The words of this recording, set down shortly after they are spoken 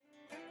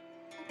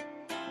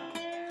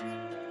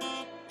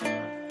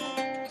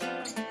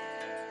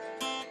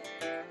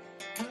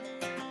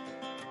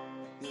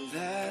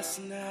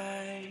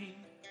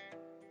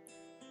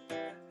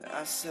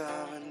I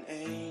saw an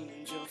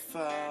angel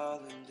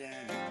falling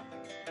down,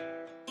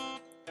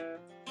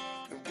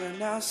 and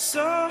when I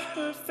saw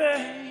her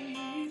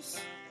face,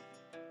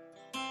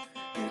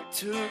 it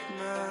took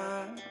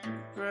my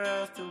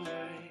breath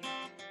away.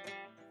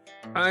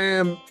 I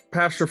am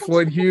Pastor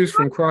Floyd Hughes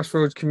from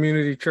Crossroads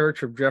Community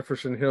Church of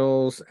Jefferson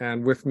Hills,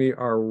 and with me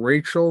are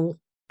Rachel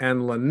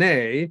and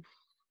Lene,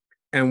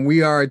 and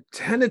we are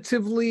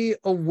tentatively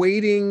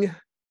awaiting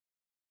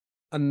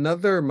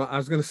another, I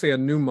was going to say a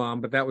new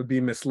mom, but that would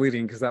be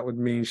misleading because that would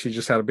mean she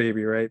just had a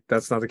baby, right?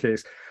 That's not the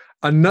case.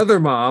 Another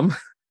mom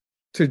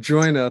to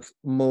join us,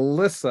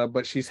 Melissa,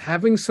 but she's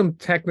having some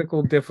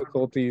technical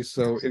difficulties.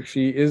 So if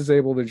she is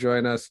able to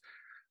join us,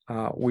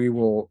 we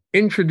will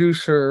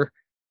introduce her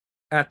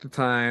at the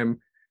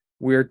time.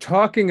 We're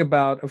talking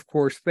about, of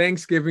course,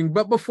 Thanksgiving.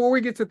 But before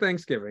we get to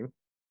Thanksgiving,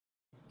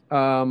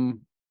 I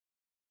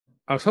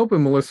was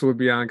hoping Melissa would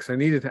be on because I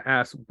needed to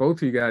ask both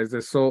of you guys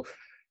this. So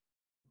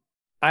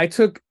I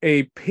took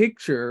a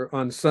picture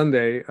on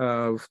Sunday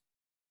of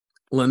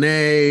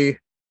Lene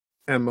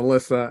and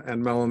Melissa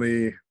and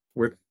Melanie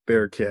with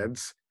their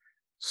kids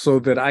so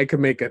that I could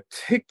make a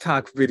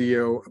TikTok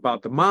video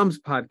about the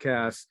Moms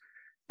Podcast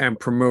and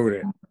promote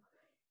it.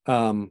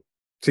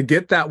 To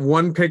get that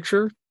one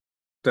picture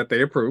that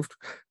they approved,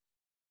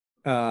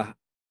 I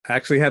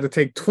actually had to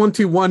take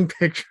 21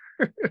 pictures.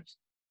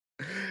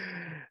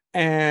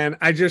 And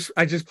I just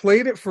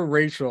played it for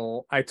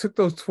Rachel. I took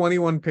those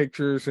 21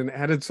 pictures and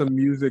added some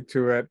music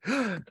to it.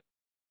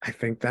 I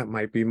think that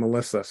might be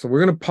Melissa. So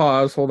we're going to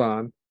pause. Hold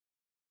on.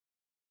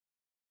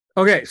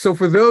 Okay, so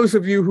for those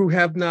of you who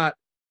have not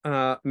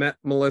met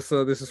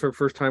Melissa, this is her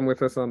first time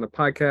with us on the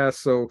podcast.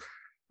 So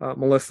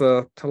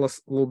Melissa, tell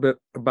us a little bit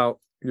about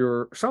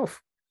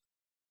yourself.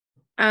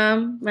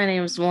 My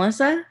name is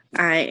Melissa.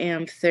 I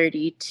am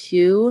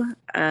 32.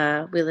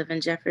 We live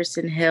in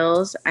Jefferson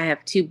Hills. I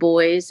have two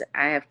boys.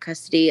 I have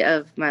custody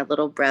of my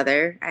little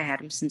brother. I had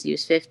him since he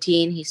was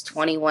 15. He's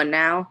 21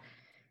 now.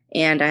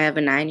 And I have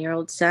a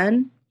 9-year-old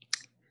son.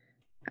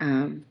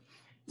 I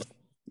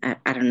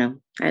don't know.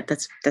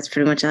 That's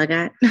pretty much all I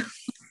got.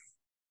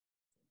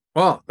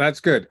 Well, that's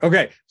good.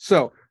 Okay,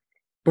 so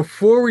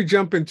before we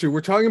jump into, we're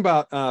talking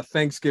about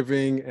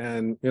Thanksgiving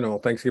and,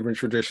 Thanksgiving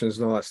traditions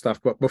and all that stuff.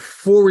 But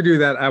before we do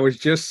that, I was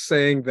just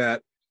saying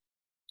that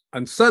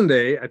on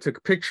Sunday, I took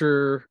a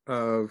picture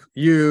of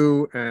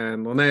you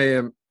and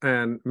Lene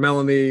and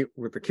Melanie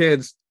with the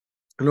kids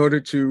in order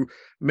to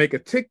make a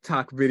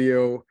TikTok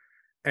video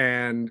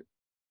and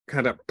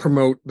kind of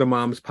promote the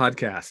Moms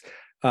Podcast,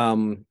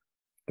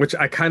 which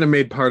I kind of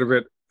made part of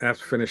it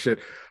after finish it.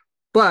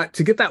 But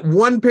to get that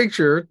one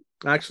picture,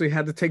 I actually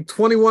had to take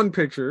 21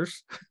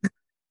 pictures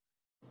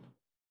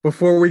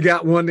before we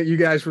got one that you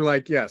guys were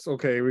like, yes,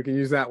 okay, we can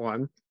use that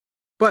one.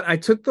 But I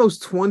took those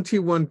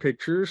 21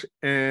 pictures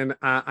and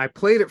I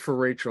played it for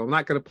Rachel. I'm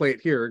not going to play it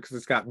here because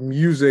it's got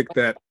music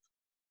that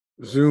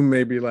Zoom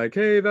may be like,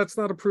 hey, that's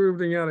not approved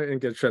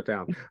and get shut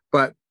down.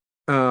 But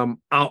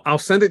I'll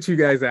send it to you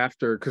guys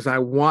after because I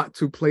want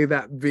to play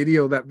that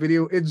video. That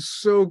video is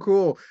so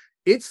cool.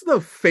 It's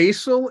the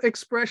facial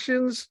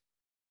expressions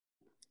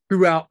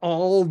throughout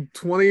all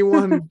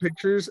 21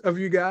 pictures of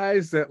you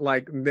guys that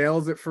like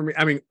nails it for me.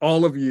 I mean,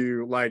 all of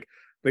you, like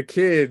the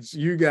kids,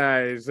 you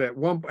guys,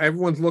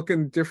 everyone's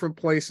looking different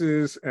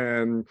places,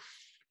 and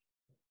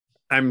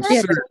I'm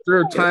sure there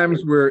are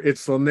times where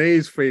it's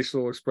Lene's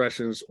facial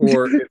expressions,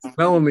 or it's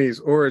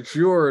Melanie's, or it's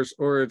yours,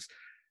 or it's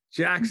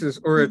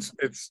Jax's, or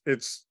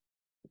it's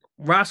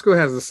Roscoe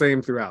has the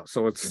same throughout,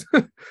 so it's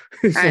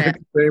it's like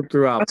the same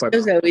throughout.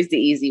 Roscoe's always the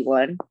easy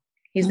one.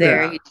 He's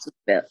there.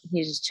 Yeah.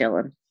 He's just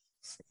chilling.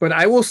 But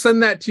I will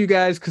send that to you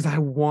guys because I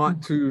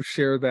want to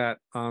share that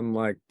on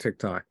like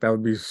TikTok. That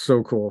would be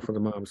so cool for the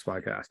Moms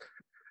Podcast.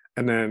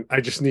 And then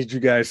I just need you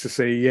guys to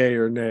say yay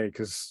or nay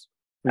because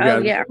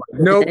yeah.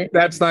 Nope,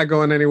 that's not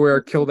going anywhere.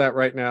 Kill that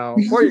right now.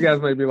 Or you guys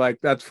might be like,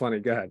 that's funny.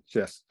 Go ahead.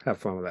 Just have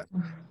fun with that.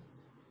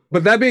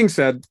 But that being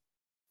said,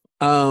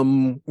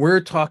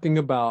 we're talking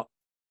about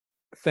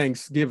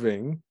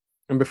Thanksgiving.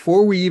 And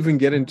before we even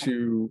get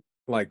into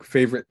like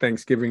favorite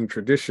Thanksgiving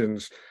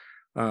traditions,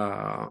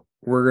 well,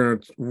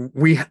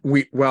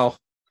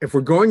 if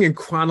we're going in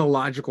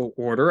chronological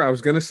order, I was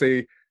going to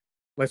say,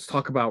 let's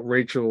talk about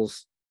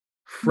Rachel's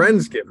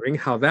Friendsgiving,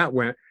 how that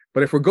went.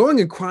 But if we're going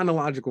in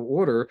chronological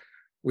order,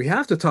 we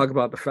have to talk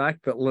about the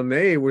fact that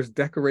Lene was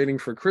decorating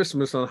for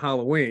Christmas on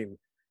Halloween.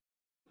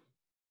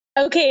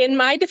 Okay, in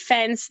my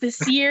defense,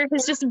 this year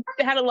has just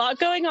had a lot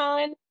going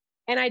on,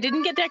 and I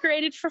didn't get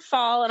decorated for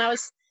fall, and I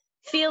was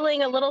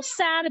feeling a little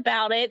sad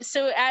about it.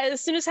 So as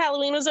soon as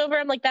Halloween was over,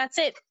 I'm like, that's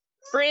it.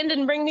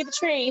 Brandon, bring me the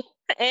tree.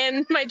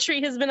 And my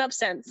tree has been up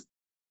since.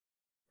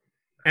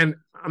 And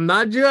I'm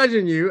not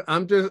judging you.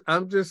 I'm just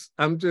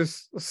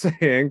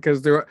saying,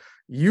 because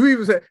you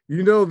even said,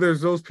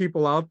 there's those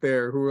people out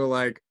there who are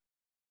like,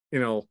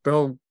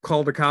 they'll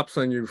call the cops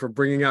on you for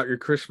bringing out your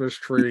Christmas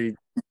tree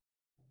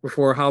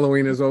before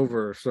Halloween is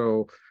over.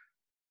 So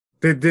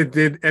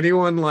did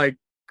anyone like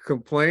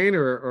complain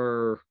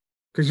or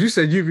because you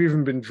said you've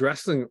even been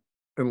dressing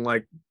in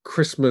like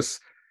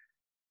Christmas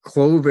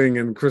clothing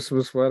and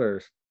Christmas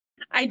sweaters.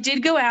 I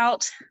did go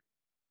out.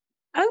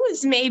 I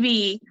was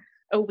maybe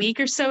a week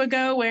or so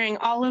ago wearing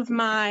all of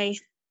my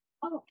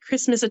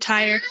Christmas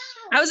attire.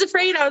 I was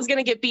afraid I was going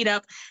to get beat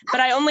up,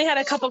 but I only had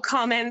a couple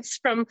comments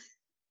from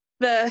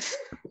the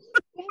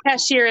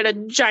cashier at a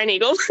Giant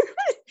Eagle.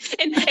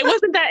 And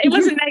it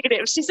wasn't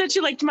negative. She said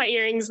she liked my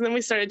earrings, and then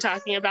we started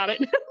talking about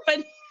it.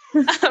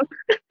 But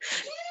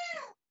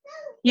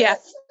yeah,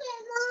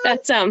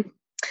 that's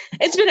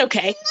it's been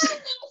okay.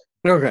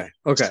 Okay.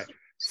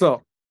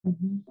 So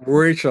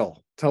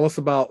Rachel, tell us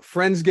about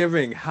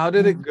Friendsgiving. How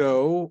did it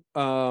go?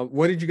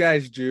 What did you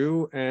guys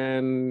do?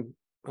 And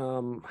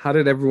how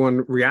did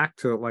everyone react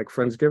to like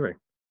Friendsgiving?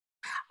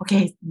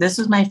 Okay, this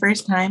was my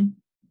first time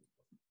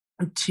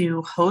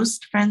to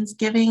host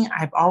Friendsgiving.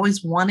 I've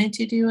always wanted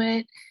to do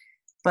it,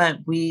 but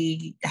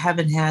we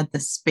haven't had the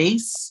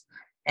space.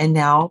 And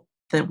now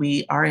that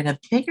we are in a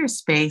bigger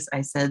space,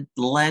 I said,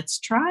 let's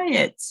try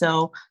it.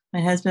 So my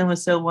husband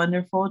was so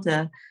wonderful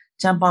to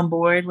jump on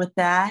board with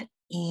that.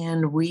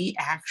 And we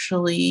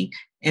actually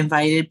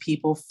invited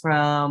people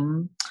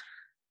from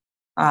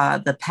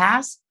the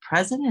past,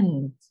 present,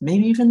 and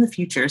maybe even the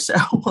future. So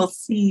we'll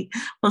see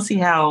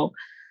how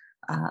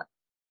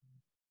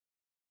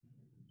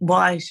well,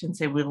 I shouldn't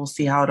say we will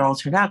see how it all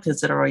turned out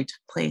because it already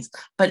took place,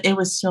 but it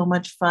was so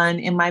much fun.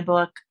 In my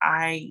book,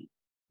 I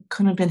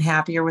couldn't have been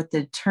happier with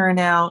the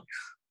turnout.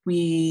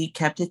 We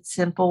kept it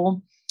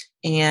simple,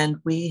 and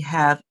we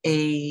have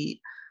a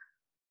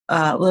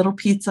little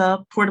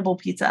portable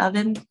pizza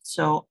oven.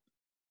 So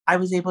I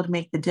was able to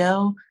make the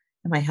dough,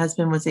 and my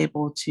husband was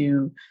able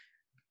to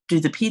do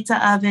the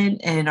pizza oven,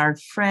 and our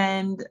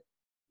friend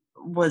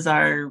was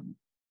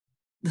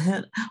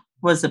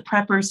was a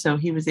prepper, so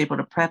he was able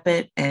to prep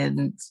it,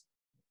 and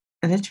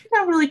it turned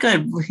out really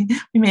good.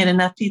 We made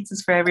enough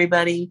pizzas for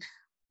everybody.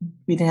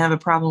 We didn't have a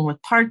problem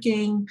with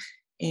parking,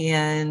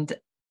 and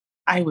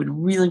I would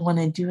really want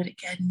to do it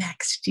again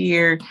next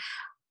year.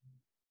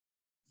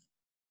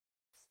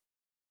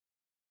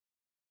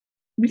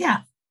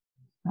 Yeah,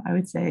 I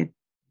would say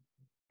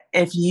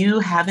if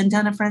you haven't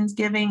done a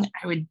Friendsgiving,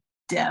 I would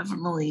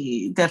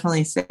definitely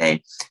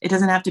say it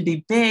doesn't have to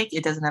be big.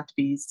 It doesn't have to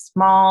be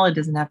small. It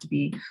doesn't have to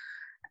be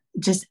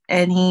just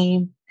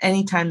any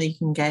time that you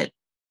can get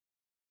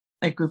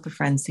a group of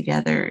friends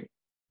together.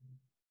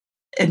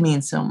 It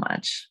means so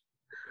much.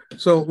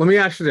 So let me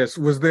ask you this: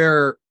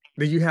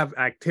 did you have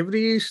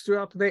activities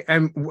throughout the day?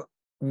 And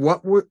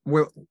what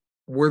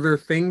were there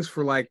things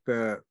for like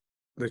the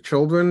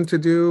children to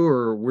do,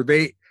 or were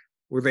they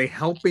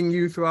helping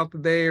you throughout the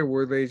day, or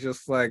were they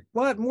just like,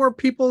 what, more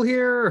people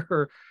here?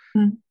 Or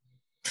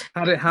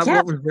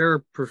what was their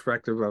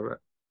perspective of it?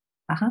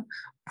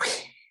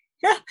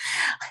 Yeah.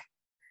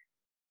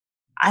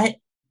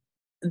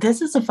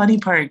 This is a funny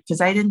part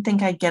because I didn't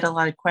think I'd get a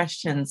lot of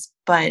questions,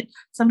 but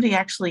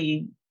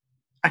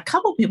a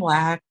couple people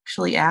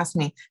actually asked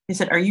me, they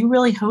said, are you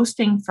really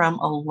hosting from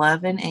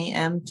 11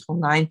 a.m. till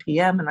 9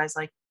 p.m.? And I was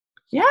like,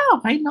 yeah,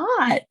 why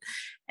not?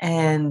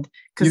 And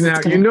because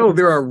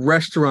there are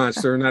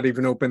restaurants that are not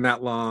even open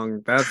that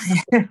long.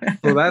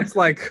 That's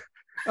like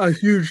a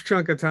huge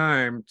chunk of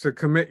time to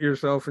commit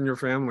yourself and your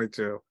family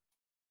to.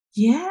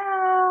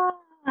 Yeah,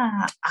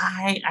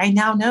 I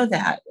now know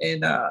that,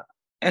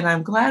 and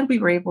I'm glad we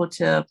were able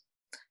to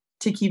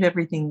keep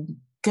everything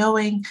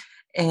going.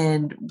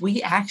 And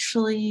we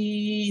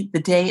actually, the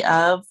day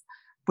of,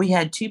 we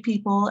had 2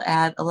 people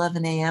at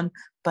 11 a.m.,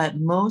 but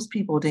most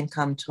people didn't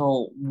come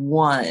till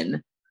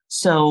 1.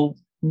 So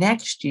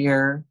next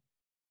year,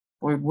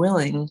 Lord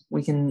willing,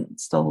 we can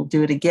still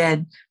do it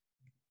again.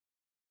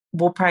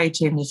 We'll probably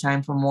change the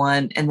time from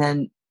 1,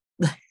 and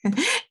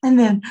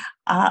then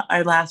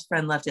our last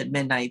friend left at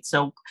midnight.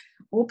 So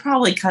we'll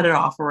probably cut it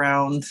off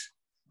around.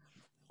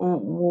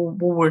 We'll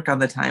work on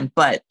the time,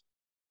 but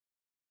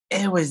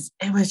it was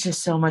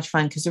just so much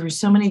fun because there were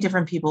so many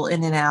different people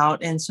in and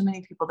out, and so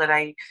many people that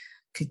I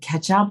could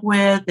catch up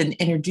with and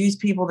introduce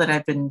people that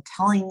I've been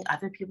telling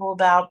other people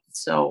about.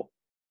 So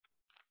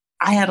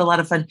I had a lot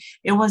of fun.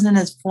 It wasn't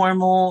as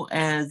formal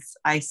as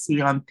I see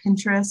on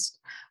Pinterest,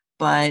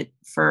 but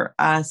for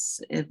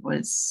us, it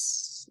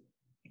was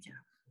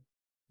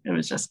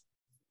just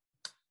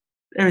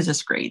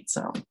great.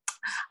 So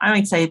I'm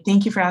excited.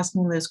 Thank you for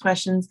asking those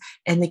questions.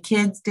 And the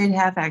kids did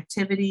have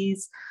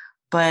activities,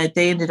 but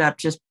they ended up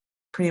just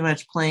pretty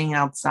much playing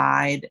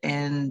outside,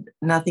 and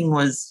nothing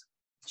was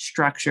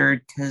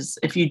structured because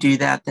if you do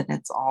that, then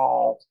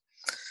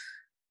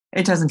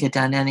it doesn't get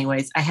done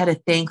anyways. I had a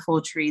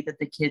thankful tree that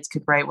the kids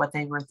could write what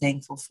they were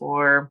thankful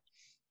for,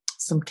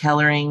 some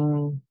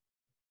coloring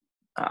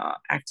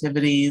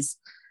activities,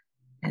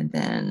 and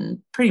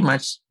then pretty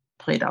much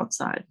played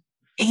outside.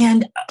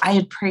 And I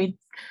had prayed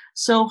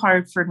so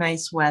hard for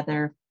nice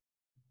weather,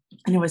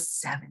 and it was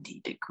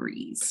 70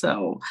 degrees.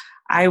 So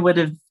I would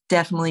have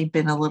definitely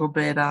been a little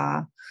bit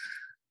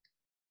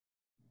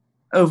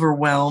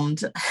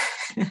overwhelmed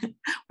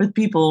with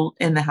people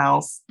in the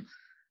house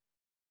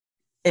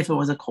if it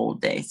was a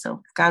cold day.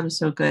 So God was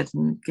so good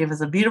and gave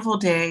us a beautiful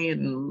day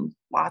and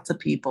lots of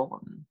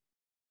people. And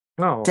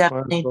Oh,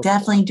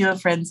 Definitely do a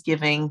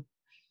Friendsgiving.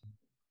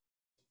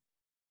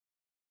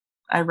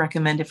 I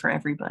recommend it for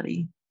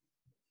everybody.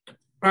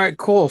 All right,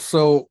 cool.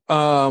 So,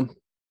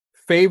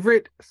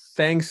 favorite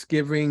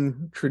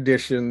Thanksgiving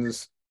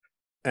traditions,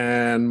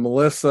 and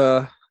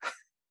Melissa,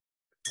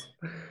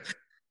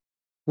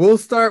 we'll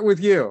start with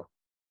you.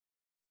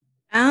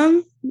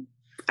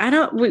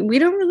 We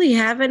don't really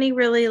have any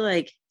really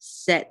like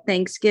set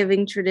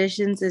Thanksgiving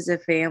traditions as a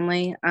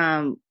family.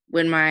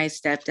 When my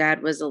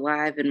stepdad was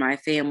alive and my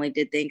family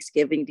did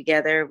Thanksgiving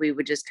together, we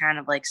would just kind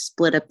of like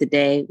split up the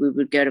day. We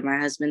would go to my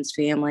husband's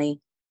family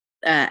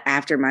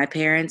after my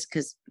parents,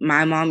 because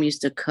my mom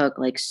used to cook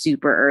like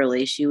super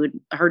early.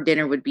 Her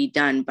dinner would be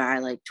done by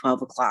like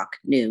 12 o'clock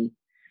noon,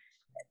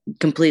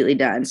 completely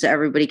done. So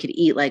everybody could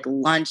eat like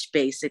lunch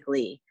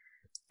basically,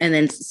 and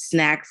then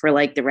snack for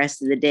like the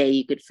rest of the day.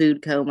 You could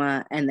food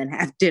coma and then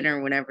have dinner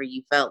whenever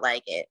you felt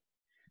like it.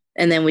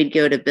 And then we'd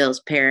go to Bill's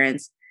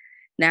parents.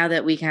 Now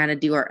that we kind of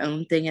do our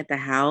own thing at the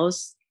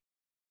house,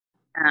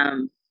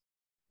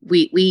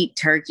 we eat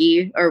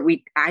turkey, or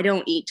I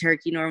don't eat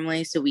turkey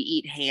normally, so we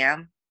eat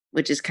ham,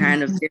 which is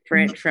kind of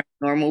different from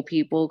normal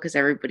people because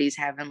everybody's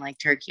having like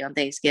turkey on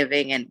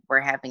Thanksgiving and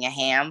we're having a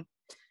ham.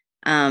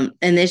 And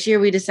this year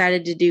we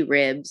decided to do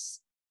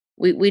ribs.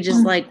 We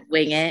just like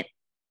wing it.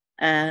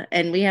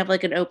 And we have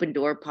like an open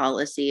door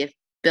policy. If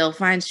Bill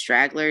finds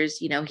stragglers,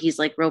 he's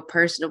like real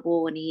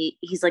personable, and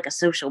he's like a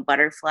social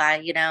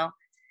butterfly,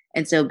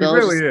 And so Bill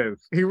He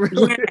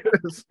really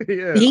is. He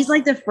is. He's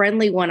like the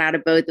friendly one out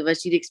of both of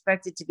us. You'd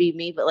expect it to be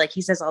me, but like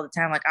he says all the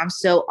time, like, I'm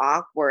so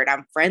awkward.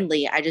 I'm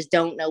friendly. I just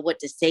don't know what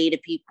to say to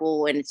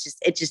people. And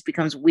it just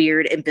becomes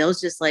weird. And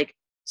Bill's just like,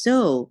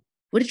 so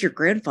what did your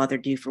grandfather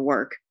do for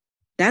work?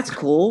 That's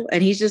cool.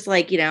 And he's just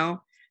like,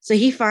 so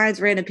he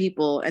finds random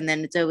people, and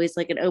then it's always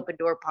like an open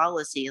door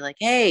policy. Like,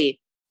 hey,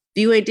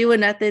 if you ain't doing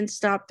nothing,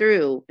 stop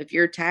through. If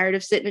you're tired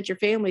of sitting at your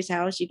family's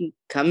house, you can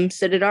come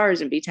sit at ours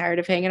and be tired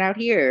of hanging out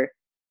here.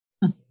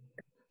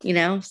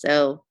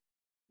 So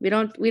we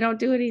don't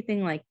do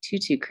anything like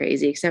too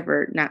crazy, except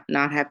for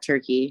not have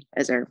turkey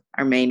as our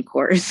main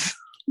course.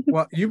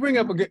 Well, you bring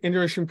up an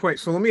interesting point.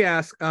 So let me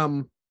ask,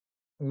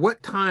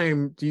 what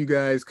time do you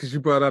guys, because you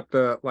brought up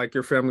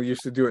your family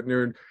used to do it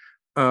noon.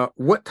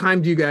 What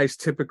time do you guys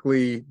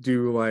typically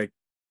do like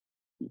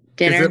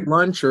dinner? Is it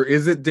lunch or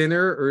is it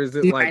dinner or is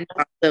it like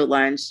also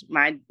lunch?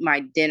 My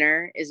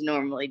dinner is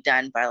normally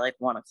done by like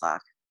 1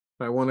 o'clock.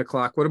 By 1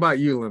 o'clock. What about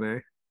you,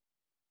 Lene?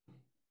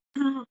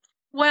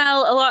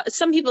 Well,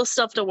 some people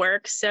still have to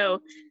work,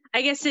 so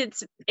I guess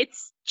it's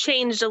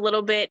changed a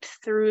little bit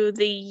through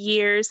the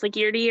years, like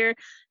year to year.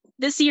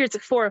 This year it's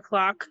at 4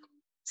 o'clock,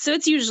 so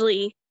it's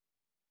usually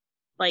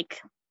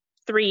like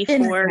 3,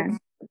 4.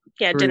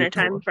 Yeah, dinner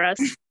time for us.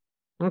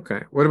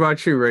 Okay. What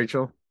about you,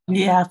 Rachel?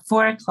 Yeah,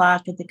 4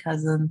 o'clock at the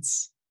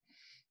cousins.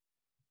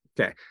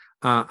 Okay.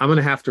 I'm going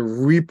to have to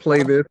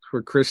replay this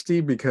for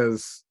Christy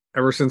because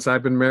ever since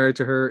I've been married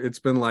to her, it's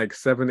been like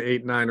 7,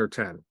 8, 9, or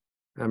 10.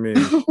 I mean,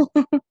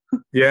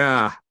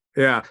 yeah.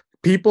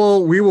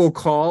 People, we will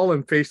call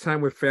and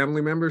FaceTime with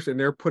family members and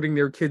they're putting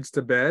their kids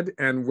to bed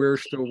and we're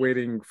still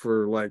waiting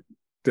for like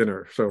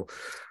dinner. So,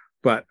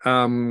 but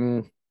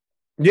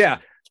yeah.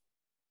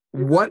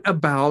 What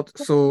about,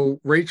 so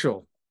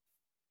Rachel,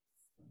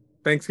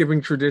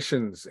 Thanksgiving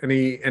traditions,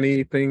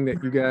 anything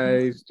that you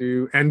guys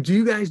do? And do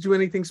you guys do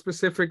anything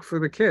specific for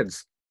the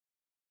kids?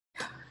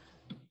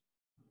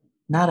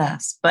 Not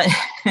us, but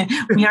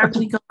we are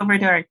going to go over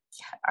to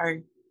our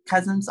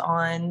cousins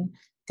on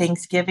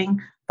Thanksgiving.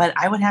 But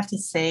I would have to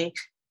say,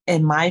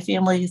 in my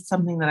family,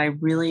 something that I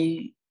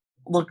really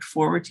looked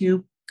forward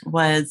to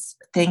was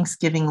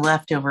Thanksgiving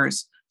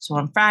leftovers. So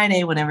on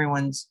Friday, when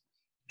everyone's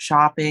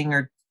shopping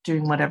or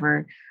doing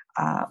whatever,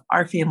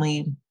 our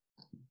family,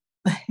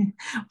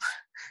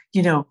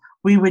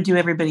 we would do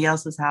everybody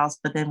else's house,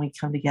 but then we'd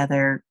come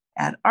together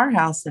at our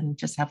house and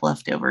just have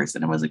leftovers.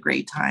 And it was a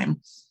great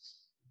time.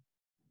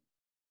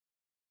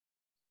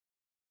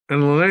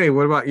 And Lene,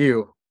 what about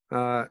you?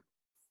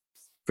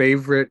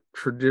 Favorite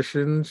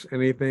traditions?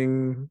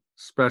 Anything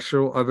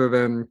special other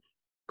than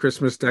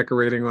Christmas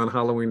decorating on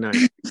Halloween night?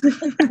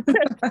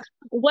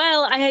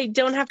 Well, I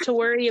don't have to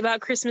worry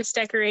about Christmas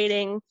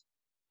decorating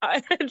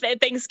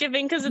at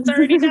Thanksgiving because it's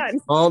already done.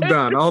 All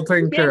done, all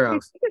taken care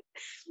of.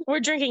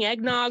 We're drinking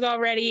eggnog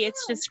already.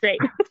 It's just great.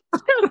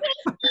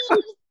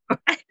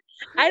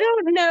 I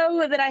don't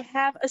know that I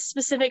have a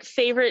specific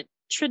favorite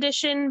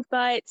tradition,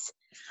 but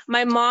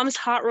my mom's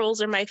hot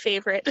rolls are my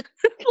favorite.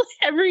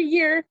 Every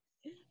year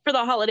for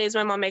the holidays,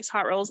 my mom makes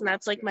hot rolls, and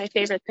that's like my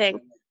favorite thing.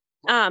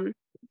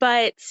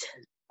 But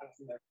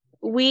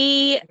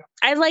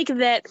I like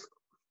that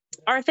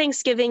our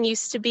Thanksgiving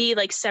used to be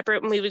like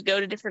separate when we would go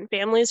to different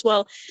families.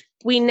 Well,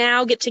 we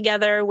now get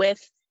together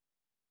with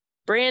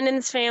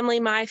Brandon's family,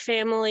 my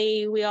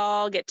family, we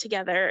all get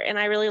together, and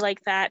I really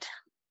like that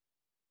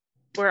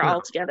we're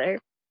all together.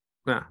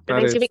 Yeah,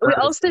 Thanksgiving. We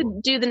also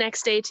do the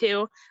next day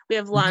too. We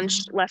have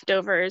lunch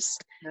leftovers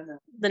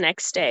the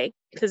next day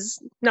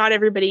because not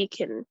everybody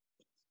can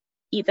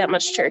eat that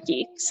much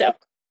turkey. So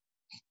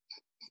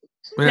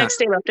next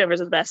day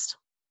leftovers are the best.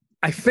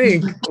 I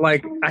think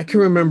like I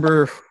can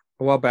remember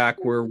a while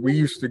back where we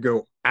used to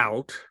go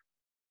out,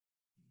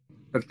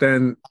 but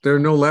then there are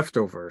no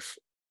leftovers.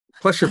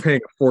 Plus, you're paying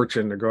a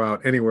fortune to go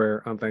out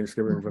anywhere on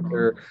Thanksgiving, but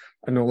there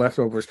are no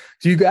leftovers.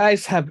 Do you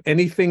guys have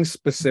anything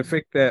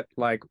specific that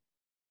like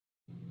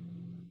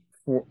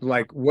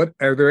what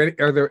are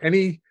there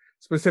any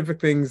specific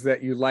things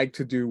that you like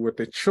to do with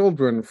the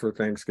children for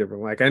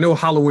Thanksgiving? Like I know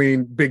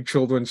Halloween, big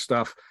children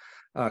stuff,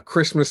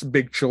 Christmas,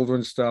 big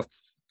children stuff.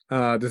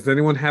 Does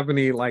anyone have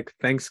any like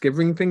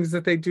Thanksgiving things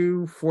that they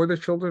do for their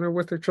children or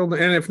with their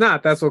children? And if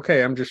not, that's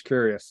okay. I'm just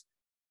curious.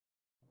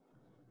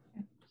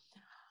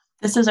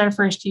 This is our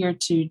first year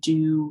to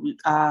do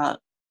our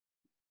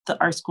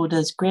school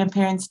does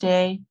Grandparents'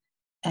 Day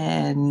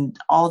and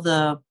all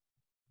the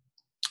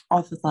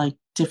like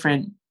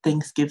different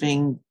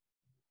Thanksgiving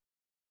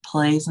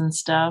plays and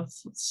stuff.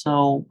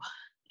 So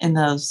in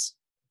those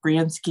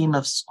grand scheme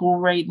of school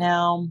right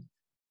now,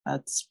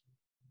 that's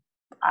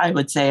I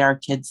would say our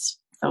kids'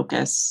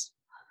 focus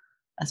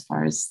as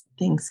far as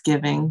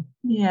Thanksgiving.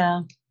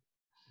 Yeah.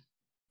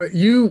 But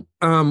you,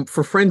 for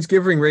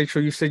Friendsgiving,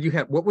 Rachel, you said you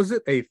had, what was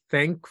it? A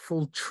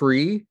thankful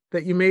tree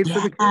that you made for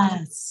the kids?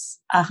 Yes.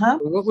 Uh-huh.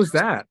 What was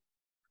that?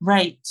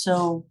 Right.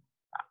 So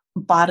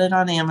bought it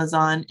on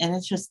Amazon and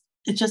it's just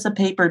a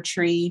paper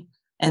tree.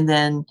 And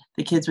then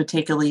the kids would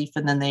take a leaf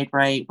and then they'd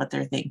write what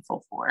they're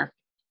thankful for.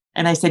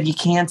 And I said, you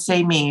can't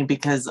say me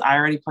because I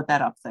already put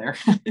that up there.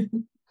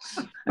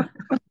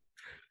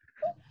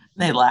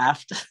 They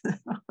laughed.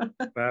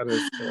 That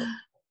is cool.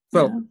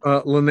 So,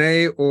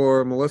 Lene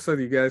or Melissa,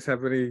 do you guys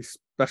have any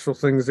special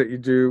things that you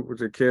do with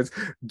your kids?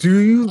 Do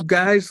you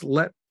guys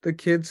let the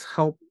kids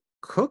help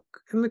cook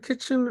in the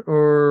kitchen,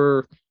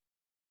 or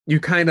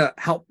you kind of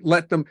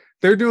let them?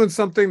 They're doing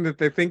something that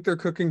they think they're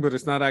cooking, but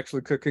it's not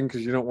actually cooking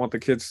because you don't want the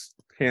kids'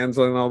 hands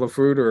on all the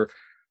food,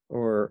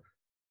 or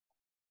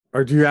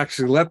do you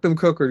actually let them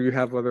cook, or do you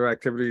have other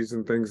activities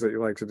and things that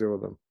you like to do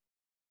with them?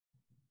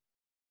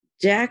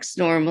 Jax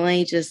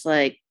normally just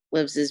like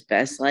lives his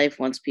best life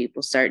once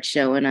people start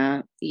showing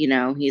up. You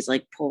know, he's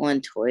like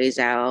pulling toys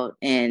out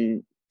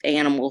and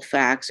animal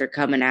facts are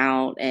coming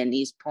out and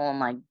he's pulling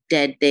like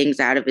dead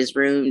things out of his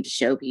room to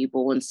show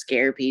people and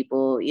scare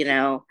people, you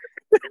know.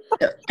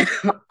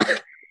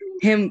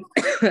 Him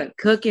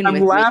cooking.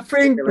 I'm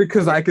laughing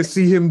because I could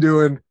see him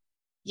doing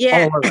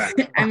all of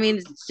that. I mean,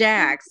 it's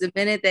Jax. The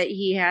minute that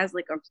he has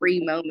like a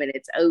free moment,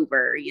 it's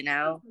over, you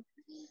know.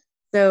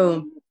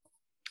 So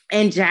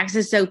and Jax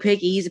is so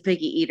picky. He's a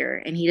picky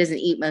eater and he doesn't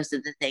eat most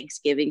of the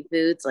Thanksgiving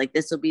foods. Like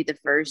this will be the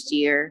first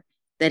year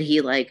that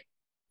he like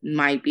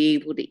might be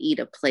able to eat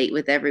a plate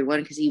with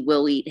everyone because he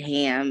will eat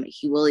ham.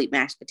 He will eat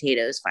mashed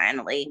potatoes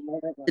finally.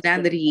 So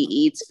now that he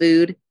eats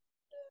food,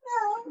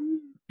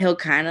 he'll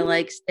kind of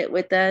like sit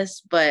with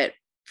us. But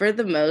for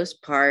the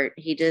most part,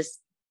 he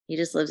just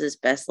lives his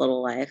best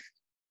little life.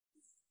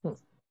 What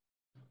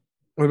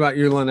about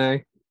you,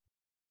 Lene?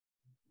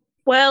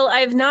 Well,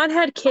 I've not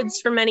had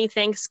kids for many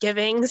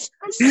Thanksgivings,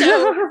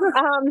 so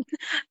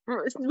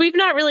we've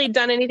not really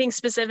done anything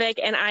specific,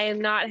 and I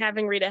am not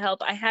having Rita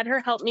help. I had her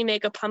help me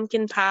make a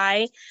pumpkin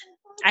pie.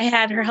 I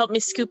had her help me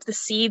scoop the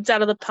seeds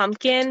out of the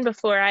pumpkin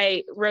before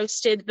I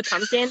roasted the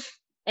pumpkin,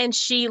 and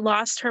she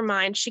lost her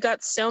mind. She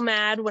got so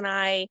mad when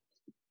I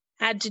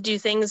had to do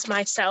things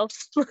myself.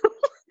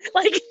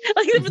 like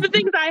for the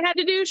things I had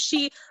to do,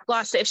 she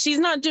lost it. If she's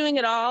not doing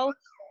it all,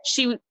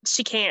 she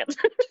can't.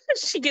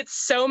 She gets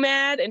so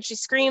mad and she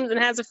screams and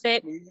has a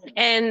fit,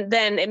 and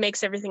then it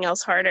makes everything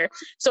else harder.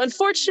 So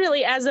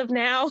unfortunately, as of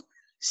now,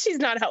 she's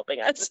not helping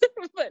us,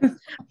 but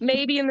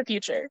maybe in the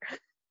future.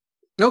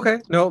 Okay,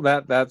 no,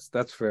 that's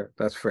fair.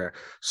 That's fair.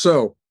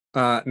 So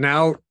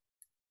now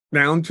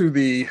down to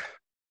the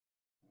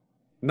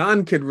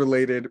non-kid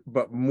related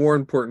but more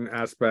important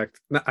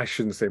aspect. No, I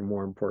shouldn't say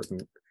more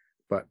important,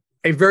 but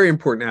a very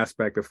important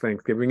aspect of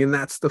Thanksgiving, and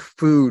that's the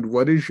food.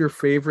 What is your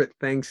favorite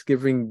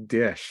Thanksgiving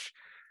dish?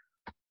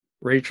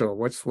 Rachel,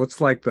 what's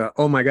like the,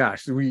 oh my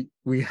gosh,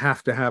 we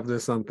have to have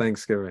this on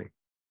Thanksgiving?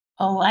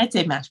 Oh, I'd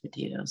say mashed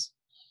potatoes.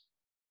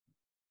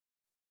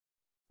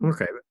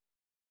 Okay.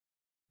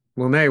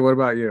 Lene, what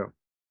about you?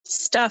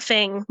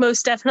 Stuffing.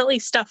 Most definitely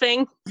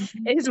stuffing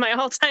is my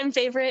all-time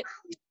favorite.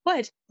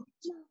 What?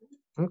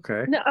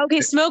 Okay. No, okay,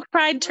 smoked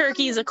fried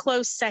turkey is a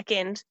close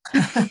second.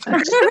 Okay.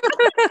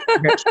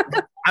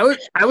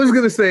 I was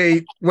gonna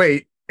say,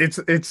 wait,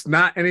 it's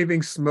not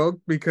anything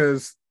smoked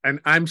because, and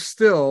I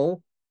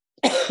still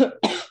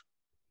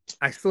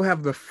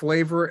have the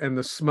flavor and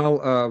the smell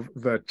of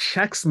the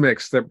Chex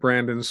Mix that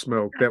Brandon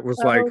smoked. That was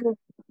like,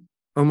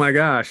 oh my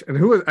gosh! And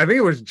I think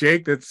it was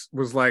Jake that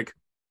was like,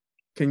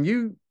 can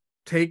you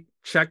take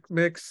Chex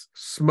Mix,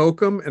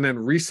 smoke them, and then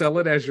resell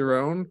it as your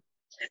own?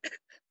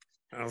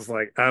 I was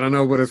like, I don't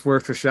know, but it's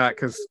worth a shot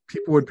because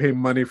people would pay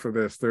money for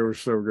this. They were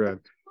so good.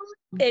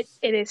 It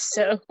is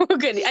so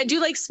good. I do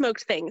like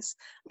smoked things,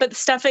 but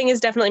stuffing is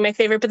definitely my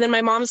favorite. But then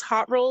my mom's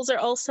hot rolls are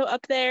also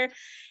up there,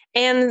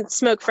 and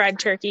smoked fried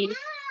turkey,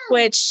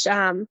 which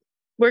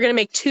we're gonna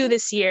make 2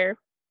 this year.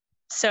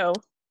 So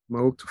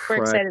Smoked we're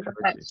excited about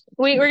that.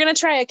 We're gonna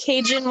try a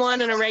Cajun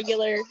one and a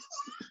regular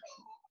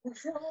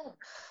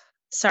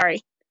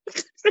Sorry.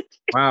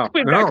 Wow.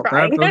 We've No, got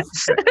crying.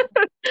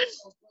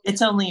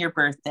 It's only your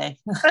birthday.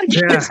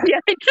 Yeah.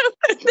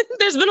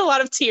 There's been a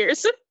lot of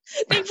tears.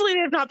 Thankfully, they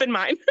have not been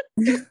mine.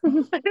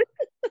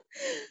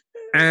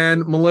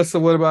 And Melissa,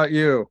 what about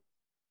you?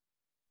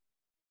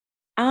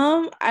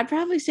 I'd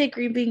probably say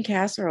green bean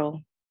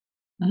casserole.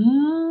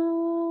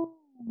 Mm.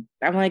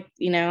 I'm like,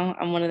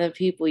 I'm one of the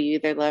people, you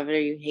either love it or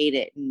you hate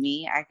it. And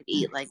me, I could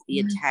eat like the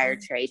entire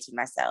tray to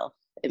myself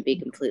and be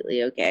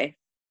completely okay.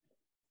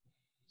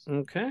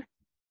 Okay.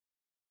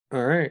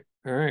 All right.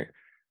 All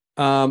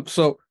right.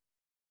 So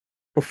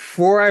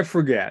before I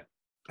forget,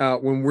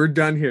 when we're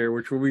done here,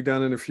 which will be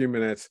done in a few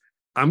minutes,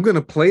 I'm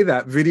gonna play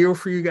that video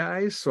for you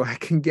guys so I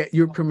can get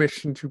your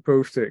permission to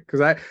post it,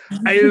 because I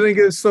think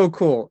it's so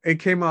cool. It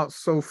came out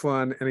so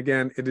fun, and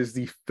again, it is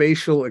the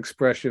facial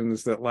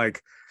expressions that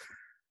like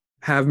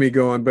have me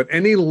going. But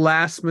any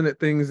last minute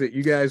things that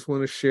you guys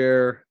want to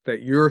share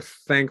that you're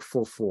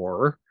thankful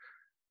for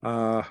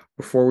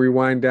before we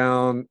wind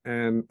down,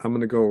 and I'm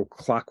gonna go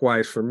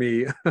clockwise for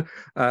me.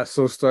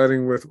 So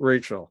starting with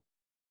Rachel.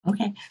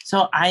 Okay,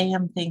 so I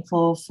am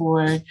thankful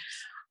for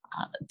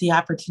the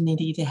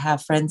opportunity to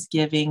have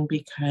Friendsgiving,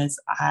 because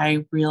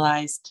I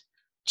realized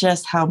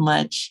just how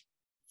much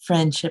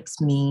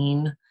friendships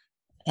mean.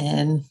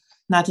 And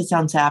not to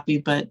sound sappy,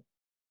 but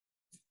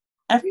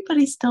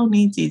everybody still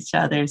needs each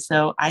other.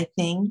 So I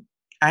think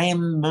I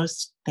am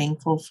most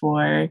thankful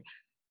for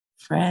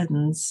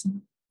friends.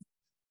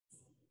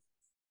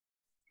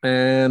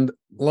 And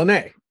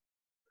Lene.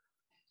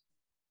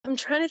 I'm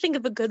trying to think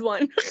of a good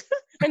one.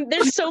 And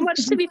there's so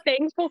much to be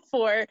thankful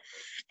for.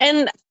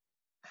 And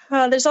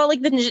there's all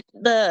like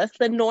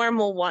the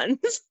normal ones.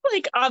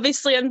 Like,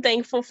 obviously, I'm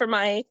thankful for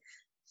my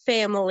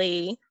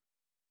family.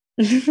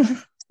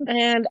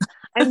 And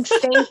I'm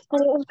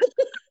thankful.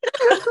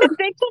 I'm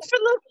thankful for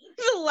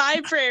the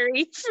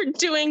library for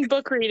doing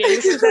book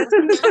readings.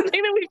 That's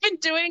something that we've been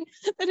doing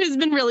that has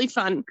been really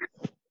fun.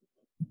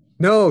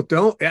 No,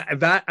 don't.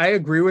 That I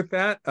agree with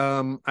that.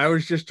 I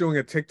was just doing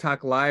a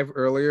TikTok live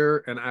earlier,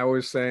 and I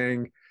was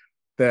saying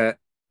that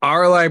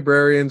our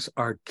librarians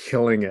are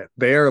killing it.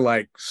 They are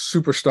like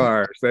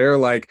superstars. They're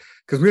like,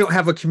 because we don't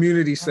have a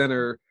community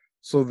center,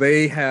 so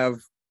they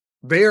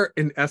are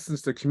in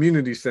essence the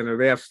community center.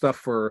 They have stuff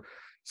for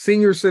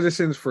senior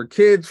citizens, for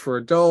kids, for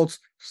adults,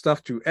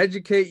 stuff to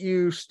educate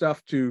you,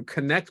 stuff to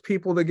connect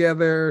people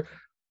together,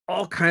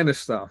 all kind of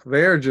stuff.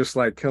 They're just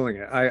like killing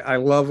it. I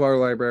love our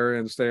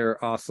librarians. They are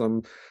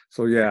awesome.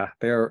 So yeah,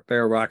 they're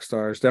rock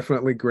stars.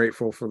 Definitely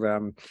grateful for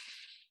them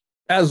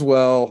as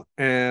well.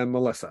 And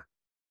Melissa.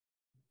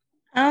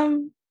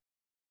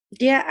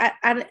 Yeah,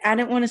 I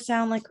didn't want to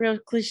sound like real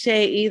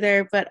cliche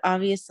either, but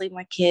obviously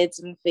my kids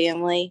and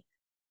family.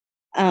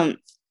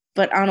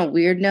 But on a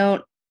weird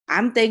note,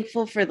 I'm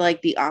thankful for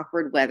like the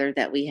awkward weather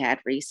that we had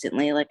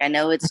recently. Like, I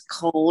know it's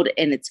cold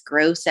and it's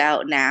gross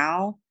out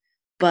now,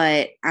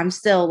 but I'm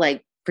still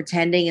like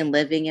pretending and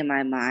living in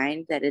my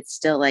mind that it's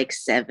still like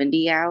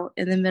 70 out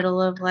in the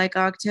middle of like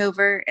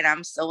October, and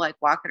I'm still like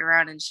walking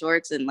around in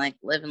shorts and like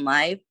living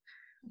life.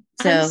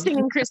 So I'm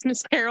singing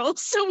Christmas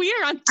carols, so we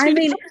are on two I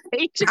mean, different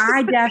pages.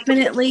 I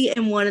definitely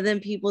am one of them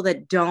people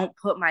that don't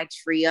put my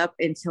tree up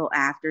until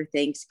after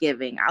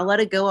Thanksgiving. I'll let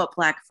it go up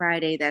Black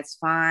Friday. That's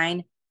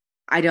fine.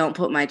 I don't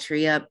put my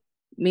tree up.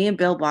 Me and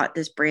Bill bought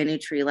this brand new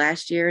tree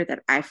last year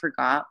that I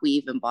forgot we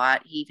even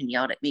bought. He even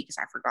yelled at me because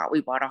I forgot we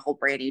bought a whole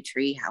brand new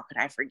tree. How could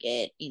I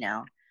forget?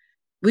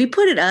 We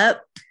put it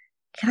up.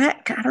 I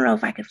don't know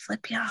if I could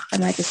flip y'all. I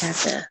might just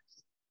have to.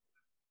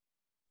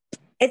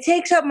 It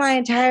takes up my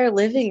entire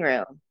living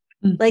room.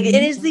 Like,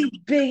 it is the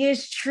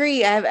biggest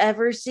tree I've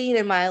ever seen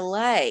in my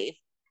life.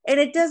 And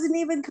it doesn't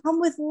even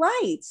come with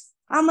lights.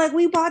 I'm like,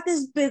 we bought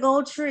this big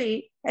old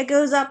tree. It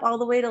goes up all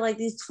the way to like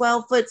these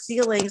 12-foot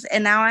ceilings.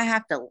 And now I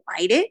have to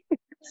light it.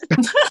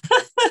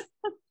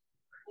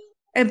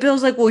 And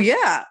Bill's like, well,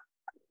 yeah.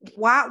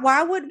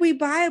 Why would we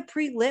buy a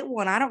pre-lit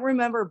one? I don't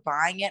remember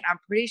buying it. I'm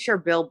pretty sure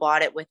Bill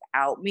bought it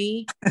without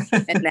me.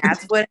 And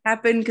that's what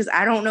happened, because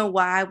I don't know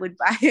why I would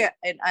buy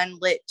an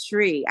unlit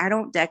tree. I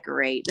don't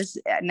decorate.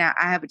 Now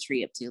I have a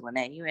tree up too,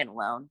 Lene. You ain't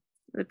alone.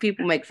 The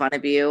people make fun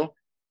of you.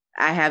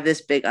 I have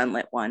this big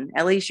unlit one.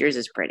 At least yours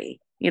is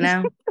pretty,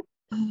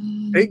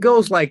 It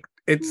goes like,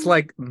 it's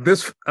like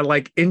this,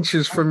 like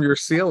inches from your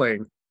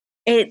ceiling.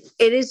 It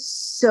is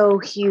so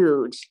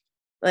huge.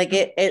 Like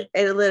it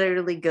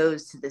literally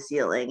goes to the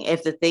ceiling.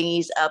 If the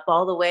thingy's up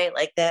all the way,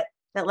 like that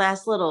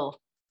last little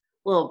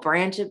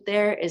branch up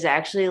there is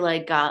actually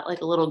like got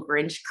like a little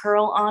Grinch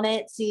curl on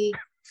it. See?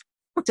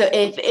 So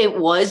if it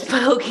was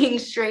poking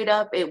straight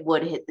up, it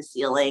would hit the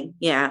ceiling.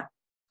 Yeah.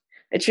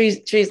 A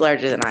tree's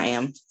larger than I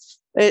am.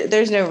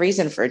 There's no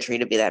reason for a tree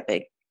to be that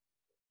big.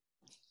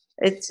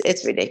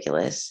 It's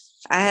ridiculous.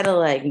 I had to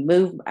like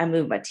move my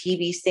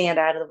TV stand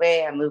out of the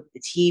way. I moved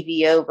the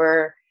TV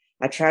over.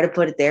 I tried to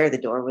put it there. The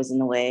door was in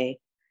the way.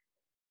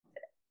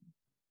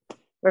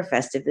 We're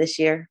festive this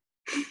year.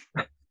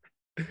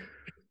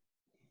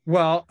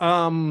 Well,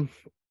 I'm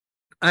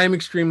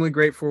extremely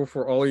grateful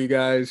for all you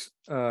guys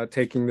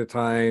taking the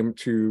time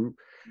to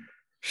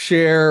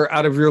share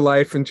out of your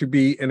life and to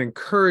be an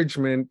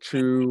encouragement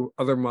to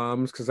other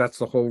moms, because that's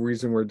the whole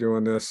reason we're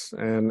doing this.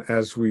 And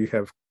as we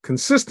have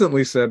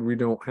consistently said, we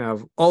don't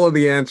have all of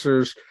the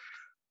answers.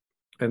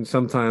 And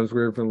sometimes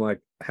we're even like,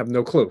 have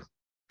no clue.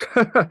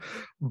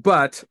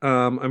 But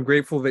I'm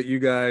grateful that you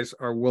guys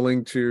are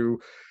willing to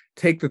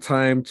take the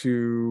time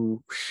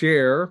to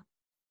share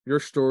your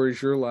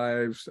stories, your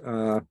lives,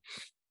 to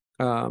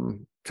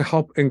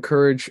help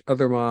encourage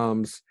other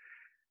moms.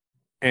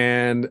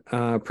 And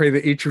pray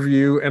that each of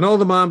you and all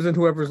the moms and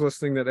whoever's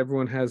listening, that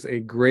everyone has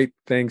a great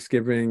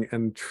Thanksgiving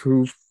and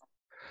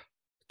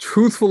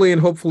truthfully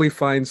and hopefully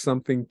find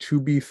something to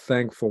be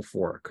thankful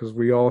for, because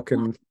we all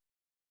can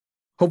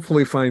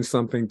hopefully find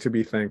something to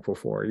be thankful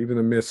for, even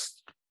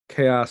amidst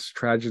chaos,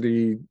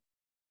 tragedy,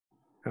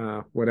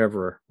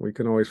 whatever. We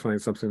can always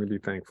find something to be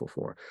thankful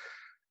for.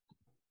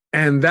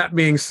 And that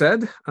being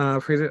said,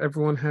 pray that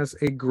everyone has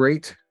a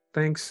great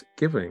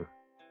Thanksgiving.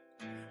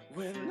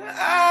 When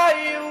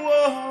I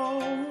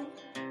awoke,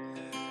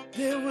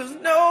 there was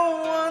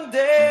no one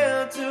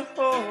there to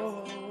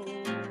hold.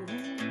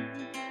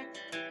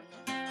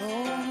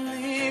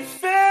 Only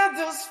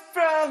feathers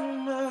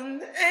from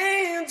an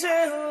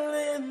angel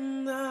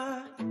in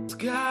the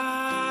sky.